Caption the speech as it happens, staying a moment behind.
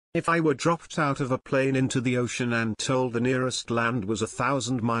If I were dropped out of a plane into the ocean and told the nearest land was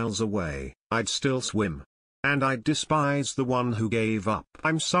 1,000 miles away, I'd still swim. And I'd despise the one who gave up.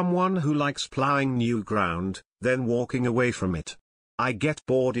 I'm someone who likes plowing new ground, then walking away from it. I get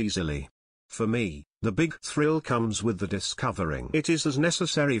bored easily. For me, the big thrill comes with the discovering. It is as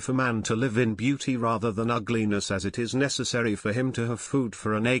necessary for man to live in beauty rather than ugliness as it is necessary for him to have food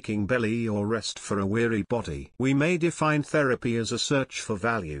for an aching belly or rest for a weary body. We may define therapy as a search for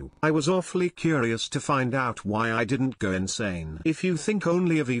value. I was awfully curious to find out why I didn't go insane. If you think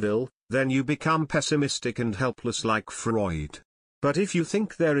only of evil, then you become pessimistic and helpless like Freud. But if you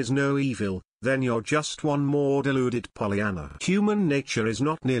think there is no evil, then you're just one more deluded Pollyanna. Human nature is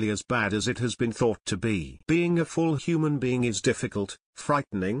not nearly as bad as it has been thought to be. Being a full human being is difficult,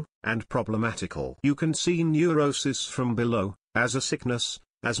 frightening, and problematical. You can see neurosis from below, as a sickness,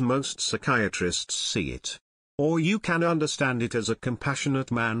 as most psychiatrists see it. Or you can understand it as a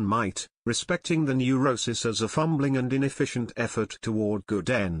compassionate man might, respecting the neurosis as a fumbling and inefficient effort toward good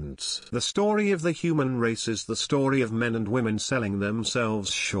ends. The story of the human race is the story of men and women selling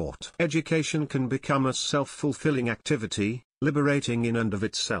themselves short. Education can become a self-fulfilling activity, liberating in and of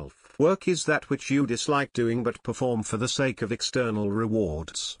itself. Work is that which you dislike doing but perform for the sake of external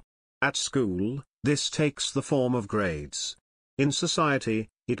rewards. At school, this takes the form of grades. In society,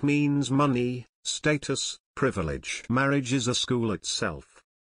 it means money, status, privilege. Marriage is a school itself.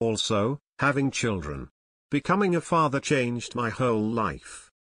 Also, having children. Becoming a father changed my whole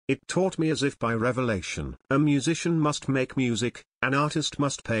life. It taught me as if by revelation. A musician must make music, an artist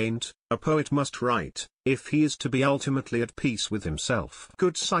must paint, a poet must write, if he is to be ultimately at peace with himself.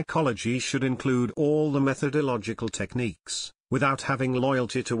 Good psychology should include all the methodological techniques, without having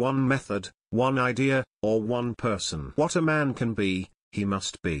loyalty to one method, one idea, or one person. What a man can be, he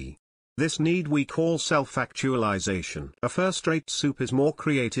must be. This need we call self-actualization. A first-rate soup is more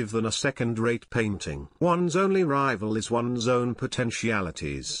creative than a second-rate painting. One's only rival is one's own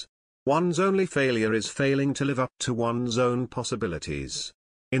potentialities. One's only failure is failing to live up to one's own possibilities.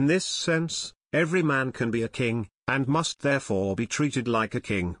 In this sense, every man can be a king, and must therefore be treated like a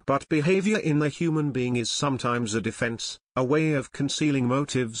king. But behavior in the human being is sometimes a defense, a way of concealing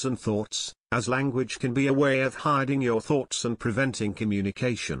motives and thoughts, as language can be a way of hiding your thoughts and preventing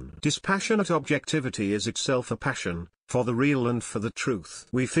communication. Dispassionate objectivity is itself a passion, for the real and for the truth.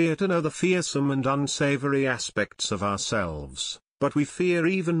 We fear to know the fearsome and unsavory aspects of ourselves, but we fear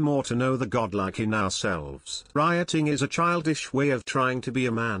even more to know the godlike in ourselves. Rioting is a childish way of trying to be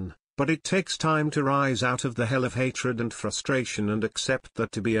a man. But it takes time to rise out of the hell of hatred and frustration and accept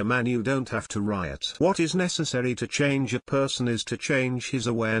that to be a man you don't have to riot. What is necessary to change a person is to change his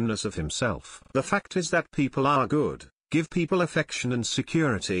awareness of himself. The fact is that people are good. Give people affection and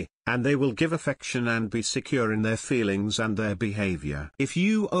security, and they will give affection and be secure in their feelings and their behavior. If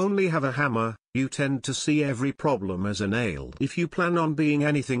you only have a hammer, you tend to see every problem as a nail. If you plan on being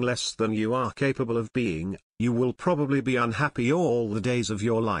anything less than you are capable of being, you will probably be unhappy all the days of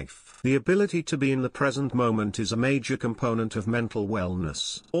your life. The ability to be in the present moment is a major component of mental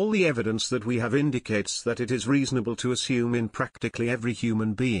wellness. All the evidence that we have indicates that it is reasonable to assume in practically every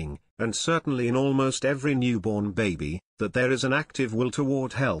human being, and certainly in almost every newborn baby, that there is an active will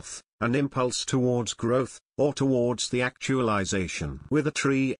toward health, an impulse towards growth, or towards the actualization. With a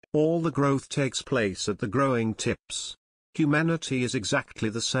tree, all the growth takes place at the growing tips. Humanity is exactly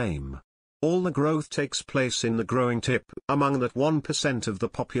the same. All the growth takes place in the growing tip, among that 1% of the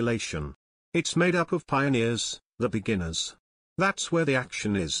population. It's made up of pioneers, the beginners. That's where the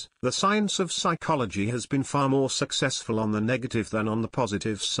action is. The science of psychology has been far more successful on the negative than on the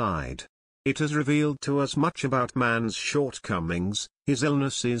positive side. It has revealed to us much about man's shortcomings, his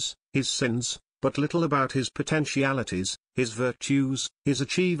illnesses, his sins, but little about his potentialities, his virtues, his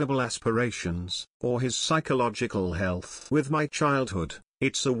achievable aspirations, or his psychological health. With my childhood,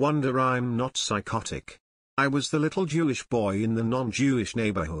 it's a wonder I'm not psychotic. I was the little Jewish boy in the non-Jewish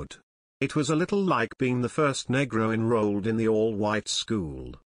neighborhood. It was a little like being the first Negro enrolled in the all-white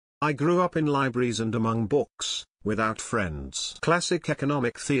school. I grew up in libraries and among books, without friends. Classic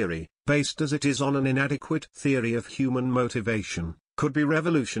economic theory, based as it is on an inadequate theory of human motivation, could be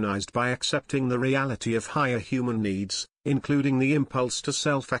revolutionized by accepting the reality of higher human needs, including the impulse to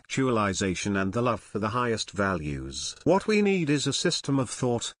self-actualization and the love for the highest values. What we need is a system of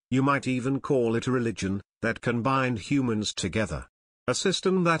thought, you might even call it a religion, that can bind humans together. A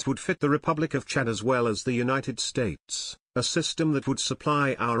system that would fit the Republic of Chad as well as the United States. A system that would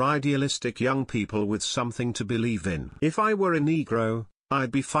supply our idealistic young people with something to believe in. If I were a Negro,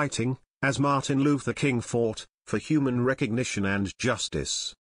 I'd be fighting, as Martin Luther King fought, for human recognition and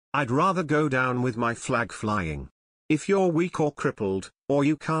justice. I'd rather go down with my flag flying. If you're weak or crippled, or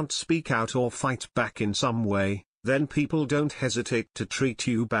you can't speak out or fight back in some way, then people don't hesitate to treat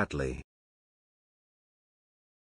you badly.